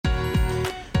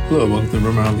Hello, welcome to the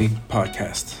Rhode Island League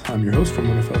podcast. I'm your host,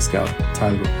 former NFL scout,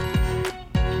 Tyler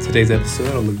Rowe. Today's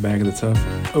episode, I'll look back at the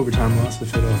tough overtime loss to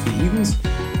the Philadelphia Eagles.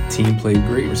 The team played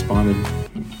great, responded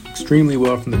extremely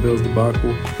well from the Bills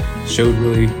debacle, showed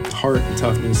really heart and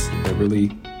toughness that really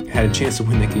had a chance to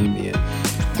win that game in the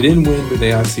end. They didn't win, but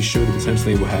they obviously showed the potential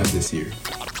they will have this year.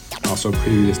 Also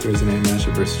preview this Thursday night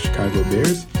matchup versus Chicago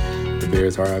Bears. The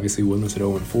Bears are obviously winless at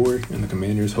 0-4, and the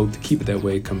Commanders hope to keep it that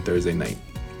way come Thursday night.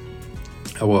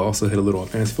 I will also hit a little on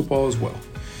fantasy football as well.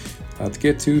 A lot to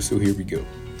get to, so here we go. All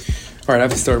right, I have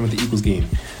to start with the Eagles game.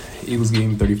 Eagles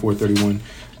game, 34-31,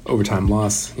 overtime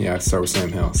loss. Yeah, I have to start with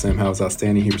Sam Howell. Sam Howell was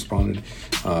outstanding. He responded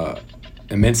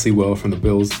immensely well from the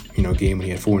Bills, game when he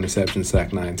had 4 interceptions,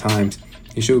 sacked 9 times.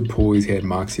 He showed poise. He had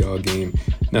moxie all game.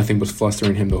 Nothing was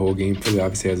flustering him the whole game. Philly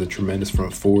obviously has a tremendous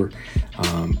front four.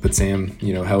 But Sam,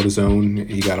 held his own.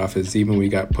 He got off even when he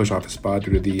got pushed off his spot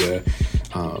due to the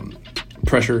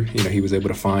pressure, he was able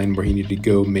to find where he needed to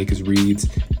go, make his reads.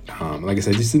 Like I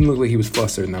said, it just didn't look like he was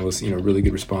flustered, and that was, a really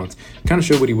good response. Kind of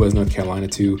showed what he was in North Carolina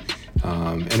too.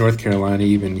 And North Carolina,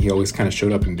 even, he always kind of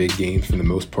showed up in big games for the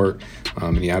most part.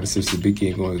 And he obviously was a big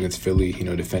game going against Philly,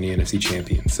 defending NFC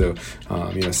champions. So,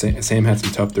 Sam had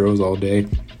some tough throws all day.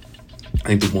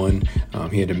 I think the one,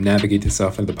 he had to navigate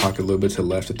himself into the pocket a little bit to the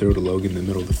left to throw to Logan in the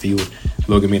middle of the field.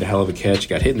 Logan made a hell of a catch,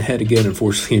 got hit in the head again.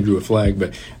 Unfortunately, he drew a flag,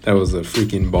 but that was a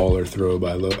freaking baller throw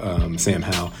by Sam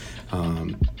Howell.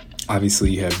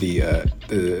 Obviously, you have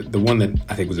the one that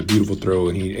I think was a beautiful throw,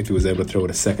 and if he was able to throw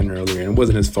it a second earlier, and it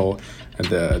wasn't his fault.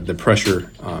 The pressure,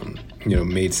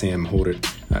 made Sam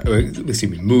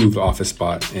move off his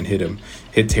spot and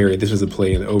hit Terry. This was a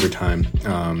play in the overtime.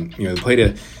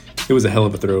 It was a hell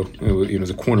of a throw. It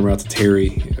was a corner route to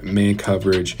Terry, man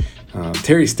coverage.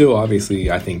 Terry still obviously,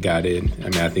 I think, got in.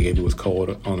 I think if it was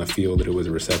called on the field that it was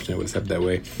a reception, it would have stepped that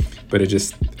way. But it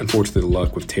just, unfortunately, the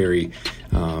luck with Terry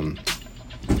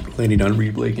landing on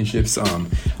Reed Blankenship's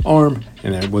arm,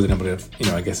 and I wasn't able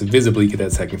to, visibly get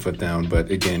that second foot down. But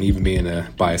again, even being a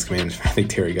biased Commander, I think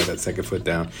Terry got that second foot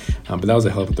down. But that was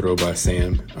a hell of a throw by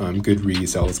Sam. Good read,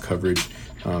 solid coverage.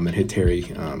 And hit Terry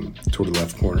toward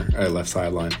the left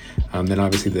sideline. Then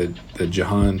obviously the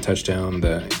Jahan touchdown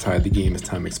that tied the game as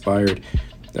time expired.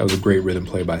 That was a great rhythm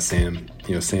play by Sam.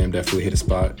 Sam definitely hit a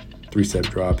spot, 3-step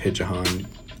drop, hit Jahan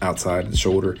outside the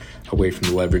shoulder, away from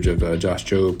the leverage of Josh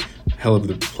Jobe. Hell of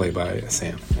a play by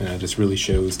Sam. And it just really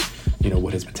shows,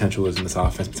 what his potential is in this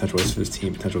offense, potential is for this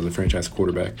team, potential as a franchise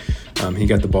quarterback. He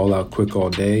got the ball out quick all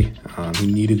day. He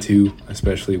needed to,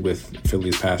 especially with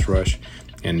Philly's pass rush.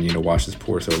 And, watch this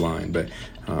poor line. But,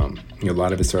 a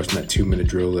lot of it starts from that 2-minute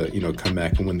drill that, come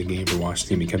back and win the game for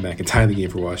Washington. He come back and tie the game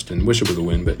for Washington. Wish it was a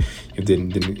win, but it didn't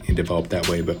develop that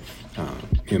way. But,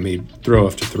 made throw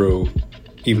after throw.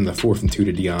 Even the 4th and 2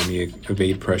 to Diami,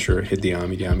 evade pressure, hit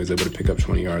Diami. Diami was able to pick up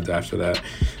 20 yards after that.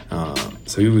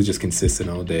 So he was just consistent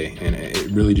all day. And it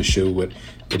really just showed what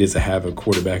it is to have a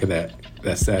quarterback of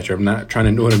that stature. I'm not trying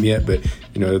to know him yet, but,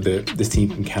 this team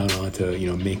can count on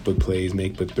to, make big plays,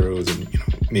 make big throws, and,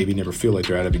 maybe never feel like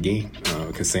they're out of a game.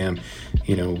 Because Sam,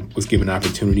 was given an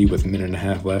opportunity with a minute and a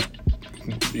half left,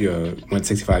 went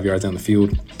 65 yards down the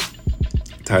field,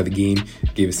 tied the game,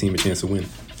 gave his team a chance to win.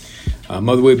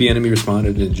 Motherway Bieniemy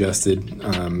responded and adjusted.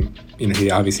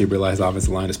 He obviously realized the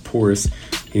offensive line is porous.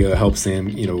 He helped Sam,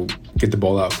 get the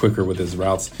ball out quicker with his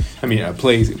routes.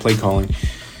 Play calling.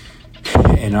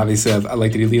 And obviously, I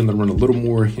like that he leaned on the run a little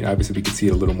more. Obviously, we could see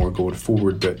it a little more going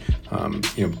forward. But,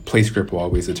 play script will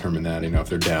always determine that. If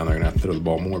they're down, they're going to have to throw the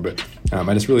ball more. But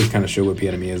I just really kind of show what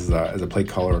Bieniemy is as a play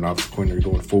caller and offensive coordinator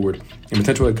going forward. And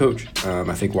potential head coach.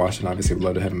 I think Washington obviously would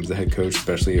love to have him as a head coach,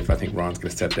 especially if I think Ron's going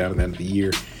to step down at the end of the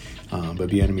year. But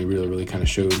Bieniemy really kind of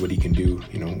showed what he can do,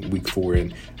 week 4.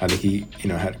 And I think he,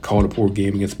 had called a poor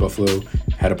game against Buffalo,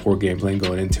 had a poor game plan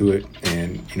going into it.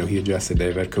 And, he adjusted.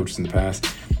 They've had coaches in the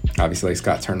past. Obviously, like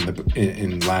Scott Turner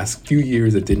in the last few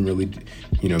years, it didn't really,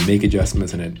 make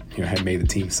adjustments, and it, had made the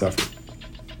team suffer.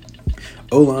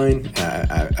 O-line,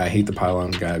 I hate the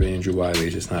pylon guy, but Andrew Wiley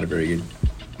is just not a very good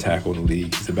tackle in the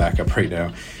league. He's a backup right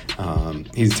now.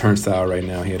 He's a turnstile right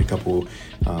now. He had a couple...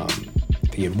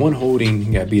 he had one holding.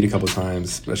 He got beat a couple times,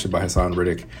 especially by Hassan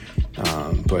Riddick.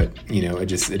 But,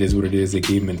 it is what it is. They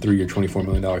gave him a 3-year, $24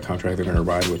 million contract. They're going to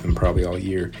ride with him probably all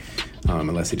year,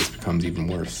 unless it just becomes even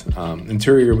worse.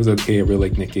 Interior was okay. I really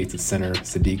like Nick Gates at center.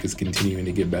 Sadiq is continuing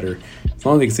to get better. As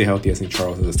long as they can stay healthy, I think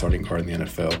Charles is a starting guard in the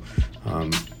NFL.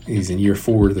 He's in year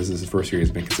 4. This is his first year.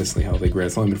 He's been consistently healthy. Granted,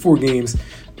 it's only been 4 games,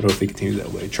 but hopefully he continues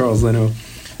that way. Charles Leno,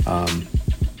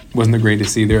 wasn't the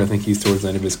greatest either. I think he's towards the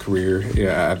end of his career.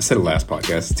 Yeah, I've said it last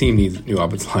podcast. The team needs new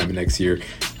offensive lineman next year.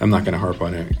 I'm not going to harp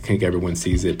on it. I think everyone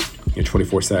sees it.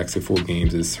 24 sacks in 4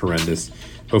 games is horrendous.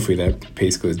 Hopefully that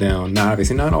pace goes down.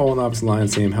 Obviously not all on the offensive line.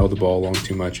 Sam held the ball along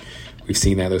too much. We've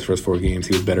seen that those first 4 games.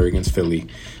 He was better against Philly.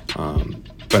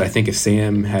 But I think if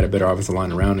Sam had a better offensive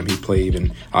line around him, he'd play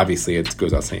even. Obviously, it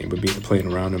goes out saying, but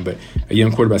playing around him. But a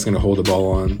young quarterback's going to hold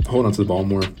on to the ball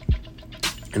more,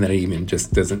 and that even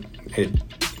just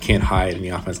can't hide any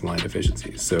offensive line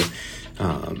deficiencies. So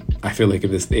I feel like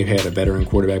if they had a veteran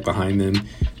quarterback behind them,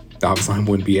 the offensive line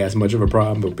wouldn't be as much of a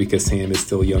problem. But because Sam is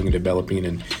still young and developing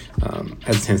and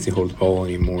has a tendency to hold the ball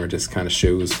anymore, it just kind of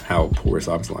shows how poor his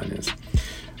offensive line is.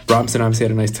 Robinson obviously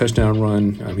had a nice touchdown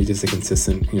run. He's just a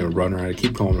consistent, runner. I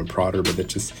keep calling him a prodder,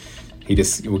 but he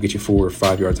will get you 4 or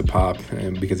 5 yards a pop,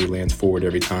 and because he lands forward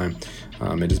every time.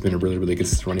 It's just been a really, really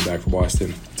consistent running back for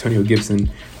Washington. Antonio Gibson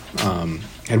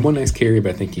had one nice carry,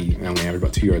 but I think he only averaged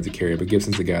about 2 yards a carry. But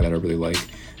Gibson's a guy that I really like.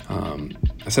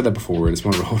 I said that before. I just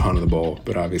wanted to hold on to the ball,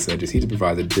 but obviously he just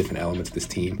provides a different element to this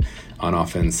team on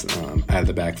offense, out of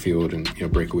the backfield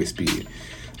and breakaway speed.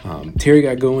 Terry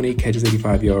got going, 8 catches,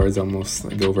 85 yards, almost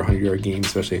like over 100-yard game,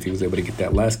 especially if he was able to get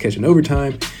that last catch in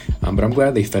overtime. But I'm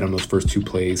glad they fed him those first 2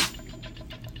 plays.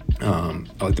 I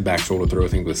like the back shoulder throw. I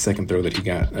think it was the second throw that he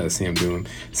got Sam doing.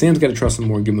 Sam's got to trust him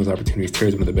more, give him those opportunities.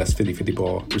 Terry's one of the best 50-50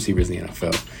 ball receivers in the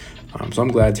NFL. So I'm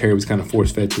glad Terry was kind of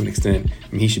force-fed to an extent.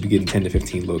 He should be getting 10 to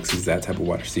 15 looks. He's that type of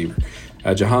wide receiver.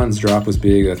 Jahan's drop was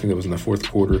big. I think that was in the 4th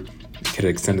quarter. Could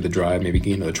have extended the drive, maybe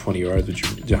gained another 20 yards, which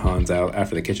Jahan's out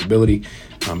after the catchability.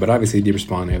 But obviously he did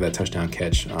respond to have that touchdown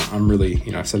catch. I'm really,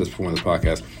 I've said this before on this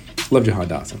podcast, love Jahan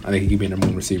Dotson. I think he could be a number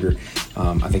 1 receiver.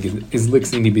 I think his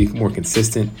looks need to be more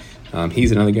consistent.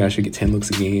 He's another guy who should get 10 looks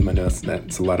a game. I know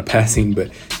that's a lot of passing,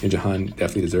 but Jahan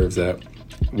definitely deserves that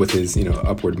with his,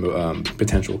 upward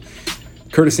potential.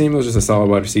 Curtis Samuel's just a solid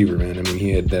wide receiver, man.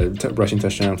 He had that rushing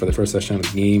touchdown for the first touchdown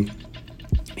of the game.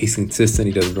 He's consistent.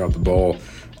 He doesn't drop the ball.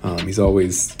 He's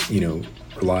always,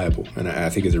 reliable, and I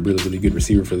think he's a really, really good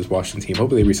receiver for this Washington team.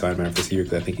 Hopefully they re-sign him for this year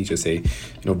because I think he's just a,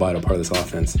 vital part of this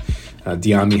offense.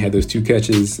 Diami had those 2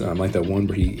 catches, like that one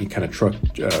where he kind of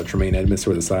trucked Tremaine Edmonds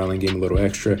toward the sideline, gave him a little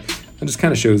extra. It just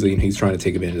kind of shows that he's trying to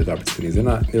take advantage of opportunities.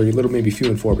 They're a little maybe few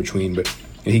and far between, but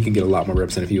he can get a lot more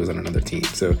reps than if he was on another team.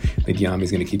 So I think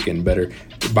Diami's going to keep getting better.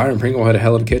 Byron Pringle had a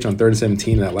hell of a catch on 3rd and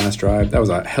 17 in that last drive. That was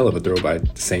a hell of a throw by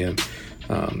Sam.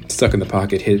 Stuck in the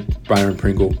pocket, hit Byron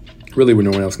Pringle. Really, where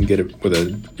no one else can get it with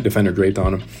a defender draped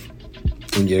on him.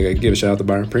 And you gotta give a shout out to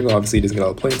Byron Pringle. Obviously, he doesn't get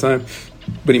all the playing time,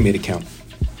 but he made it count.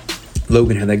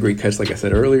 Logan had that great catch, like I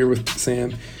said earlier, with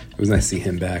Sam. It was nice to see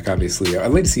him back, obviously.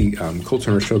 I'd like to see Cole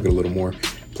Turner-Show get a little more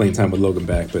playing time with Logan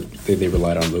back, but they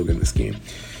relied on Logan this game.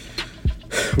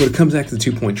 When it comes back to the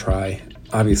 2-point try,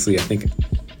 obviously, I think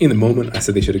in the moment, I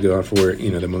said they should have gone for it.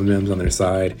 The momentum's on their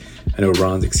side. I know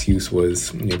Ron's excuse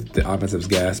was, the offensive's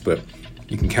gas, but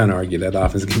you can counter argue that the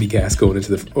offense is going to be gas going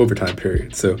into the overtime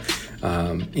period. So,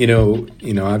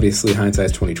 obviously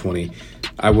hindsight's 20/20.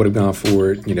 I would have gone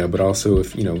for it, but also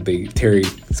if,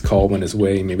 Terry's call went his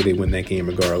way, maybe they win that game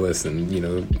regardless, and,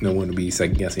 no one would be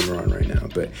second guessing Ron right now.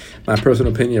 But my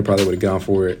personal opinion, I probably would have gone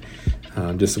for it,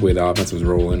 just the way the offense was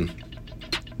rolling.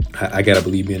 I gotta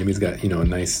believe Bieniemy's got a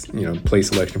nice play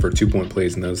selection for 2-point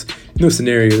plays in those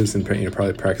scenarios, and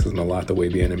probably practices them a lot the way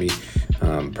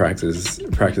Bieniemy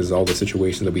practices all the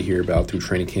situations that we hear about through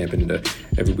training camp and into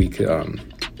every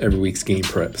week's game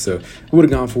prep. So I would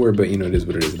have gone for it, but it is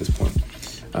what it is at this point.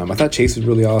 I thought Chase was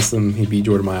really awesome. He beat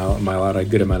Jordan Mailata a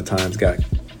good amount of times. Got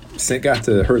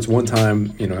to Hurts one time.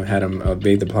 Had him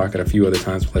evade the pocket a few other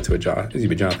times. Led to a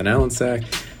Jonathan Allen sack.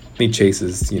 I think Chase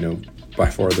is by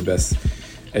far the best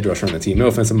edge rusher on the team. No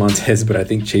offense to Montez, but I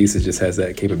think Chase just has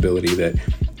that capability, that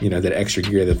that extra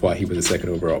gear. That's why he was the 2nd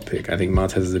overall pick. I think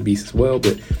Montez is a beast as well,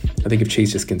 but I think if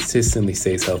Chase just consistently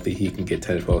stays healthy, he can get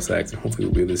 10 to 12 sacks, and hopefully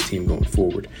we'll be with this team going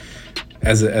forward.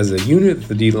 As a unit,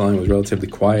 the D-line was relatively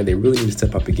quiet. They really need to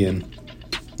step up again.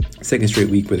 2nd straight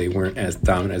week where they weren't as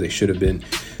dominant as they should have been.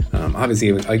 Obviously,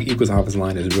 Eagles' offensive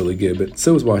line is really good, but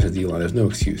so is Washington's D-line. There's no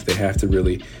excuse. They have to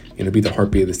really be the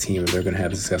heartbeat of this team if they're going to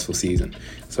have a successful season.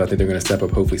 So I think they're going to step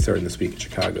up, hopefully starting this week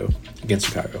against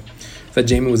Chicago. I thought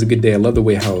Jamin was a good day. I love the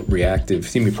way how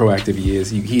proactive he is.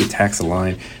 He attacks the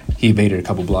line. He evaded a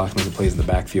couple blocks, making plays in the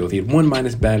backfield. He had one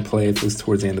minus bad play. It was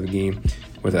towards the end of the game,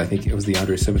 where I think it was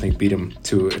DeAndre Swift, beat him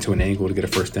to an angle to get a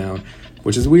first down,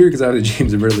 which is weird because obviously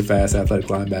James is a really fast, athletic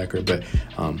linebacker. But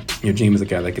James is a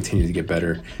guy that continues to get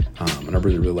better, and I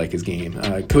really like his game.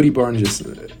 Cody Barton,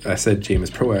 I said James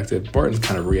is proactive. Barton's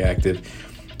kind of reactive.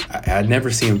 I'd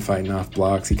never see him fighting off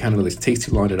blocks. He kind of takes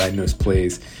too long to diagnose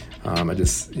plays. I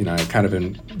just, I kind of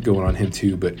been going on him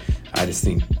too, but I just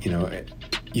think,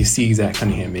 you see Zach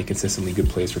Cunningham make consistently good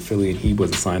plays for Philly, and he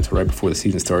was assigned to right before the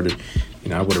season started.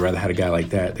 I would have rather had a guy like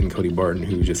that than Cody Barton,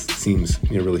 who just seems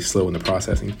really slow in the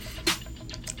processing.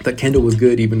 I thought Kendall was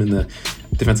good, even in the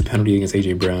defensive penalty against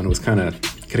A.J. Brown. It was could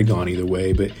have gone either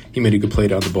way, but he made a good play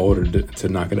down the ball to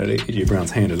knock it out of A.J.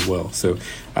 Brown's hand as well. So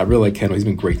I really like Kendall. He's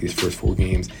been great these first 4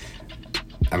 games.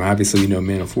 Obviously,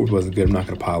 Emmanuel Forbes wasn't good. I'm not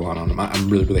going to pile on him. I'm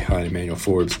really, really high on Emmanuel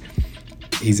Forbes.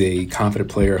 He's a confident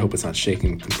player. I hope it's not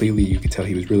shaking completely. You could tell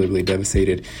he was really, really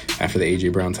devastated after the A.J.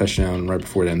 Brown touchdown right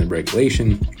before the end of the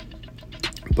regulation.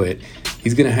 But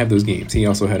he's going to have those games. He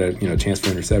also had a chance for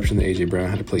interception. The A.J. Brown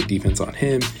had to play defense on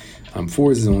him.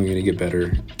 Forbes is only going to get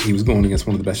better. He was going against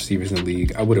one of the best receivers in the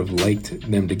league. I would have liked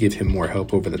them to give him more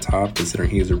help over the top, considering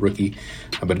he is a rookie.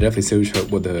 But it definitely shows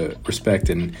with the respect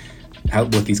and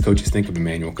what these coaches think of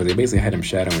Emmanuel, because they basically had him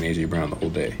shadowing A.J. Brown the whole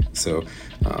day. So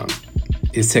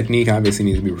his technique obviously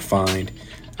needs to be refined.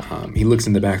 He looks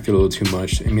in the backfield a little too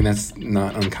much. That's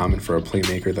not uncommon for a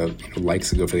playmaker that likes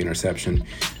to go for the interception.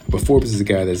 But Forbes is a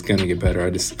guy that's going to get better.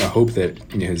 I hope that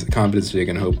his confidence is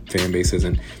going to hope fan base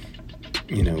isn't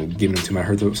giving him too much.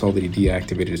 I saw that he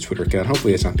deactivated his Twitter account.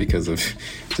 Hopefully it's not because of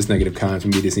just negative comments.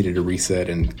 Maybe he just needed to reset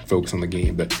and focus on the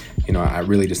game. But I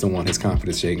really just don't want his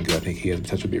confidence shaken, because I think he has the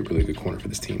potential to be a really good corner for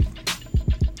this team.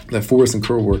 That Forrest and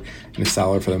Curl were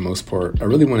solid for the most part. I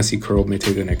really want to see Curl may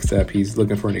take the next step. He's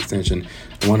looking for an extension.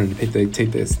 I want him to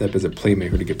take that step as a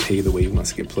playmaker to get paid the way he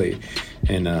wants to get played.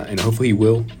 And hopefully he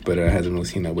will, but I hasn't really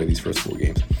seen that way these first 4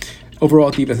 games.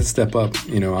 Overall, defense has stepped up.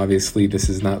 Obviously this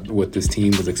is not what this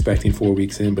team was expecting 4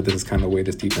 weeks in, but this is kind of the way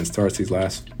this defense starts these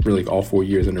last, really all 4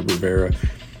 years under Rivera.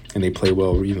 And they play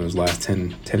well, those last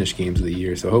 10-ish games of the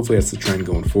year. So hopefully that's the trend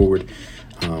going forward.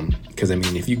 Because,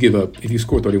 if you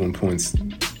score 31 points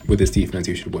with this defense,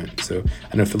 you should win. So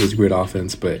I know Philly's a great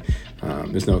offense, but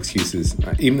there's no excuses.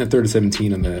 Even the 3rd and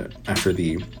 17 after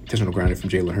the intentional grounding from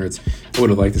Jalen Hurts, I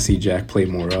would have liked to see Jack play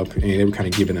more up. They were kind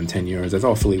of giving them 10 yards. That's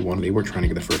all Philly wanted. They weren't trying to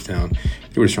get the first down.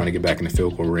 They were just trying to get back in the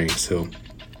field goal range. So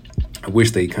I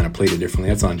wish they kind of played it differently.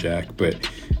 That's on Jack, but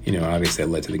obviously that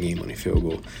led to the game-winning field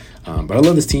goal. But I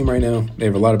love this team right now. They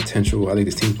have a lot of potential. I think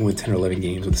this team can win 10 or 11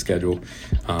 games with the schedule,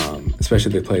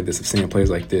 especially if they play this. If Sam plays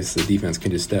like this, the defense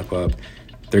can just step up.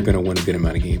 They're going to win a good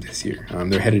amount of games this year.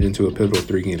 They're headed into a pivotal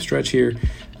 3-game stretch here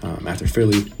after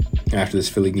Philly. After this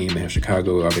Philly game, they have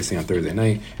Chicago, obviously, on Thursday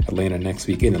night, Atlanta next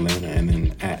week in Atlanta, and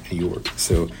then at New York.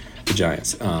 So the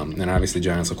Giants. And obviously the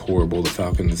Giants look horrible. The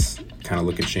Falcons kind of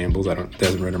look in shambles.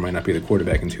 Desmond Ridder might not be the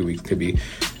quarterback in 2 weeks. Could be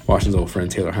Washington's old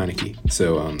friend Taylor Heineke.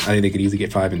 So I think they could easily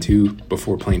get 5-2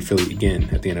 before playing Philly again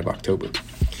at the end of October.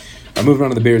 Moving on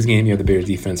to the Bears game, you have the Bears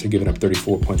defense. They're giving up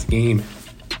 34 points a game,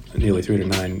 nearly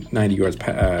 390 yards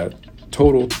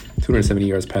total, 270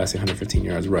 yards passing, 115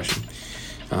 yards rushing.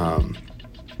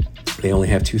 They only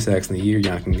have 2 sacks in the year.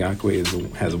 Yannick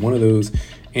Ngakoue has one of those.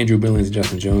 Andrew Billings and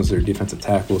Justin Jones, their defensive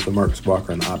tackles. Marcus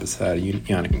Walker on the opposite side of Yannick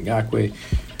Ngakoue.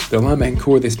 Their linebacking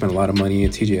core, they spent a lot of money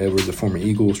in. T.J. Edwards, the former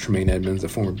Eagles, Tremaine Edmonds, the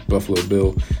former Buffalo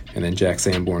Bill, and then Jack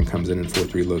Sanborn comes in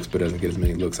 4-3 looks, but doesn't get as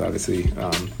many looks, obviously,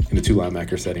 in the 2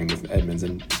 linebacker setting with Edmonds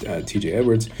and T.J.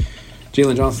 Edwards.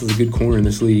 Jalen Johnson's a good corner in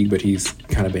this league, but he's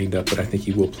kind of banged up, but I think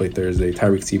he will play Thursday.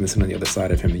 Tyreek Stevenson on the other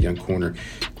side of him, the young corner.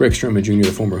 Greg Stroman Jr.,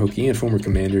 the former Hokie and former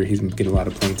Commander. He's been getting a lot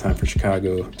of playing time for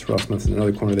Chicago. Terrell Smith is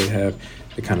another corner they have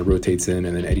that kind of rotates in,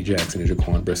 and then Eddie Jackson and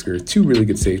Jaquan Brisker. 2 really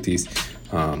good safeties.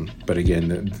 But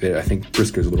again, I think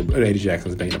Brisker's Eddie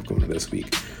Jackson's banged up going into this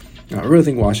week. I really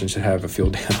think Washington should have a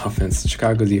field day on offense.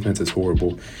 Chicago's defense is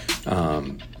horrible.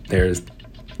 There's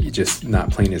just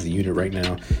not playing as a unit right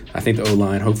now. I think the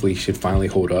O-line hopefully should finally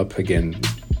hold up. Again,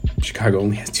 Chicago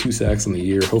only has 2 sacks in the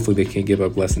year. Hopefully they can't give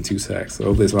up less than 2 sacks. So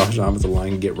hopefully this Washington offensive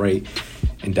line can get right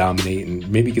and dominate and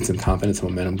maybe get some confidence and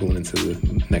momentum going into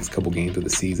the next couple games of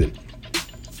the season.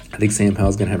 I think Sam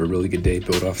Howell's going to have a really good day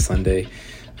built off Sunday.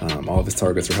 All of his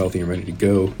targets are healthy and ready to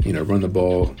go. Run the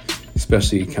ball,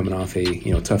 especially coming off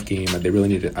a tough game. They really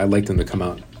need it. I'd like them to come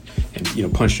out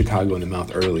and punch Chicago in the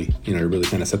mouth early. To really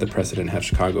kind of set the precedent and have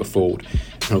Chicago fold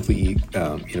and hopefully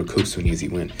coast to an easy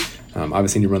win.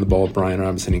 Obviously, you run the ball with Brian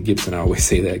Robinson and Gibson. I always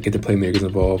say that. Get the playmakers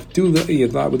involved. Do a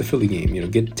lot with the Philly game.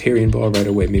 Get Terry involved right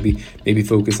away. Maybe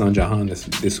focus on Jahan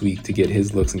this week to get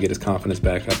his looks and get his confidence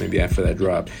back up. Maybe after that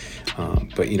drop.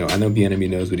 But I know Bieniemy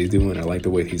knows what he's doing. I like the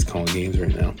way he's calling games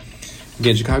right now.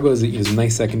 Again, Chicago is a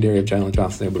nice secondary of Jalen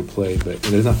Johnson able to play, but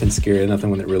there's nothing scary,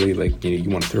 nothing that really you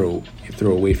want to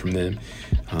throw away from them.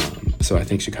 So I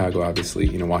think Chicago, obviously,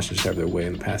 Washington should have their way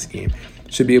in the pass game.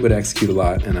 Should be able to execute a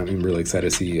lot, and I'm really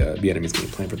excited to see Bieniemy's game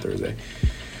plan for Thursday.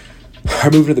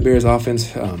 Moving to the Bears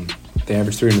offense, They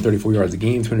average 334 yards a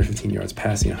game, 215 yards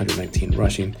passing, 119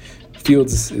 rushing.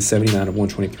 Fields is 79 of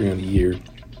 123 on the year,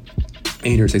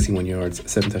 861 yards,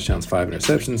 7 touchdowns, 5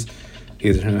 interceptions. He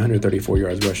has 134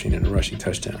 yards rushing and a rushing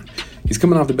touchdown. He's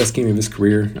coming off the best game of his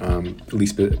career, at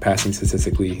least passing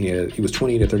statistically. He was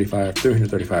 28 of 35,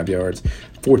 335 yards,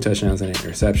 4 touchdowns and an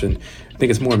interception. I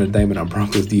think it's more of an indictment on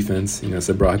Broncos defense.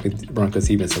 So Broncos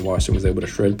defense in Washington was able to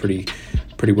shred pretty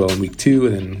well in week 2,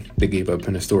 and then they gave up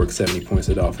an historic 70 points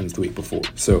to the Dolphins the week before.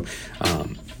 So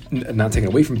not taking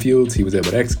away from Fields, he was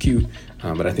able to execute,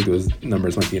 but I think those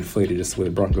numbers might be inflated just the way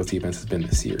the Broncos defense has been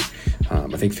this year.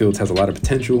 I think Fields has a lot of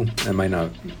potential.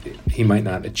 He might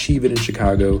not achieve it in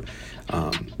Chicago,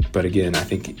 but again, I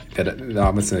think that the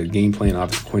offensive game plan,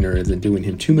 offensive coordinator isn't doing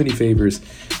him too many favors.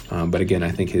 But again,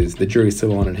 I think the jury's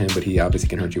still on him, but he obviously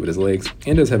can hurt you with his legs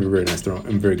and does have a very nice throw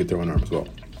and very good throwing arm as well.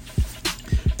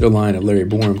 Their line of Larry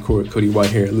Borom, Cody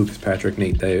Whitehair, Lucas Patrick,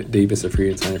 Nate Davis, a free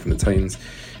agent signing from the Titans,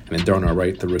 and then Darnell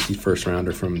Wright, the rookie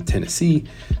first-rounder from Tennessee.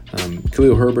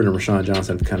 Khalil Herbert and Rashawn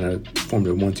Johnson have kind of formed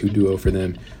a 1-2 duo for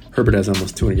them. Herbert has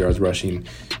almost 200 yards rushing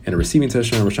and a receiving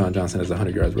touchdown. Rashawn Johnson has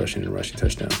 100 yards rushing and a rushing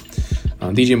touchdown.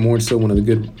 DJ Moore is still one of the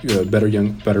good, better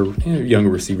younger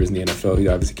receivers in the NFL. He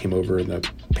obviously came over in the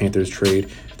Panthers trade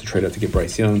up to get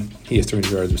Bryce Young. He has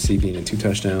 300 yards receiving and 2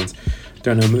 touchdowns.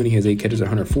 Darnell Mooney has 8 catches,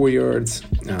 104 yards.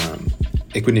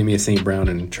 Equinemius St. Brown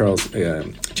and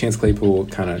Chase Claypool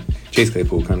kind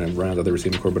of round out the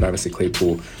receiving core, but obviously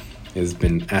Claypool has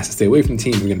been asked to stay away from the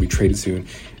team. He's going to be traded soon.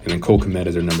 And then Cole Kmet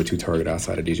is their number 2 target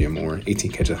outside of DJ Moore.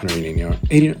 18 catches,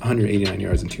 189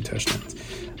 yards, and 2 touchdowns.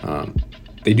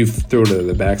 They do throw to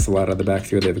the backs a lot out of the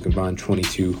backfield. They have a combined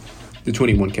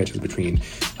 21 catches between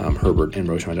Herbert and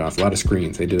Rashawn Johnson. A lot of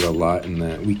screens. They did a lot in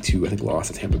that week 2, I think, loss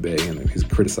to Tampa Bay, and he's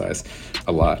criticized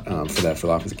a lot for the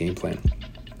offensive game plan.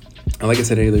 And like I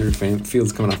said earlier,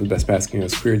 Fields coming off the best passing game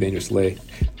of his career. Daniel Slay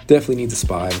definitely needs a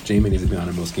spy. Jamin needs to be on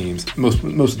in most games, most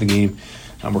of the game,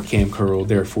 or Cam Curl,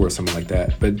 Derek Forrest, someone like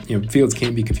that. But Fields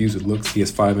can be confused with looks. He has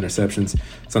 5 interceptions.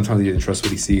 Sometimes he doesn't trust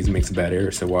what he sees and makes a bad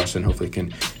error. So Washington hopefully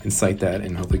can incite that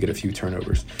and hopefully get a few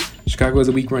turnovers. Chicago has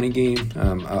a weak running game.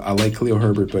 I like Khalil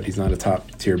Herbert, but he's not a top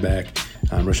tier back.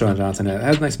 Rashawn Johnson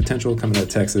has nice potential coming out of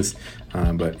Texas,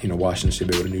 but Washington should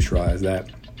be able to neutralize that.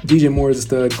 DJ Moore is a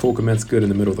stud. Cole Kmet's good in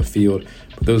the middle of the field,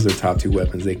 but those are their top 2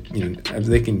 weapons. They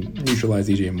can neutralize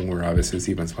DJ Moore. Obviously, his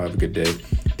defense will have a good day.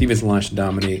 Defensive line should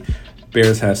dominate.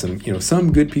 Bears have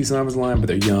some good pieces on his line, but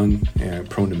they're young and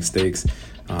prone to mistakes.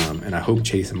 And I hope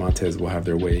Chase and Montez will have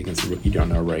their way against the rookie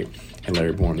Darnell Wright and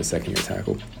Larry Borom, the second-year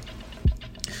tackle.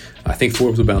 I think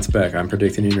Forbes will bounce back. I'm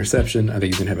predicting an interception. I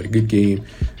think he's going to have a good game.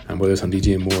 Whether it's on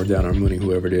DJ Moore, down on Mooney,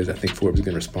 whoever it is, I think Forbes is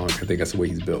going to respond. I think that's the way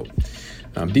he's built.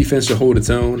 Defense should hold its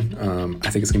own. I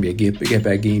think it's going to be a get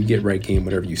back game, get right game,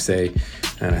 whatever you say.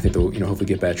 And I think they'll hopefully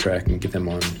get back track and get them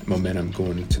on momentum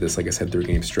going to this, like I said,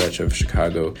 3-game stretch of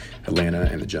Chicago, Atlanta,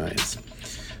 and the Giants.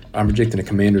 I'm projecting the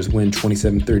Commanders win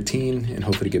 27-13 and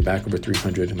hopefully get back over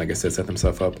 300. And like I said, set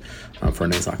themselves up for a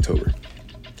nice October.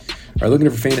 All right, looking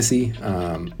for fantasy.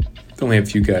 Only have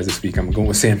a few guys this week. I'm going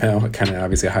with Sam Howell. I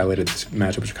obviously highlighted this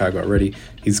matchup with Chicago already.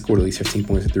 He's scored at least 15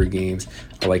 points in 3 games.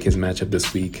 I like his matchup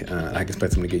this week. I can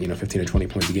expect him to get 15 or 20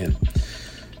 points again.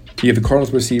 You have the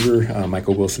Cardinals receiver,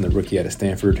 Michael Wilson, the rookie out of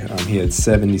Stanford. He had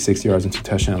 76 yards and 2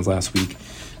 touchdowns last week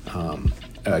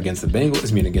against the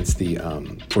Bengals. Against the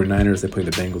 49ers. They play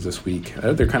the Bengals this week.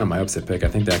 They're kind of my upset pick. I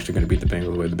think they're actually going to beat the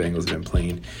Bengals the way the Bengals have been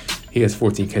playing. He has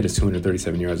 14 catches,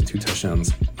 237 yards, and 2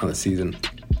 touchdowns on the season.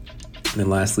 And then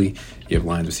lastly, you have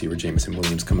Lions receiver Jameson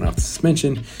Williams coming off the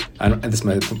suspension. This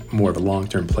might be more of a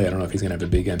long-term play. I don't know if he's going to have a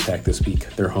big impact this week.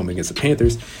 They're home against the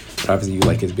Panthers, but obviously you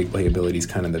like his big play abilities,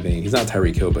 kind of the vein. He's not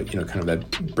Tyreek Hill, but kind of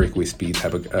that breakaway speed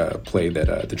type of play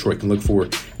that Detroit can look for.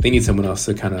 They need someone else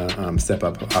to kind of step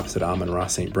up opposite Amon-Ra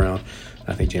St. Brown.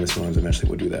 I think Jameson Williams eventually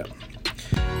will do that.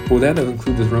 Well, that does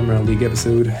conclude this Roam Around League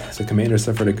episode. So Commanders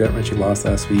suffered a gut-wrenching loss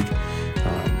last week.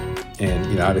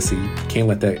 And, obviously can't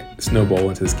let that snowball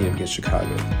into this game against Chicago.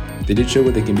 They did show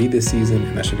what they can be this season,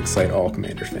 and that should excite all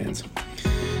Commanders fans.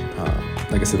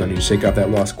 Like I said, I need to shake off that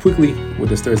loss quickly with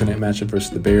this Thursday night matchup versus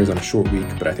the Bears on a short week,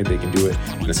 but I think they can do it.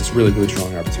 And it's just really, really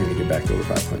strong opportunity to get back to over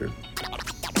 500.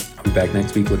 I'll be back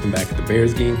next week looking back at the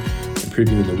Bears game and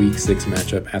previewing the Week 6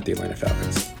 matchup at the Atlanta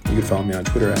Falcons. You can follow me on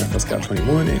Twitter at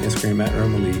NFLScout21 and Instagram at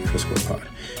Roman League_pod.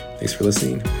 Thanks for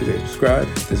listening. Please subscribe.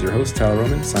 This is your host, Tyler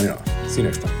Roman, signing off. See you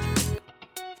next time.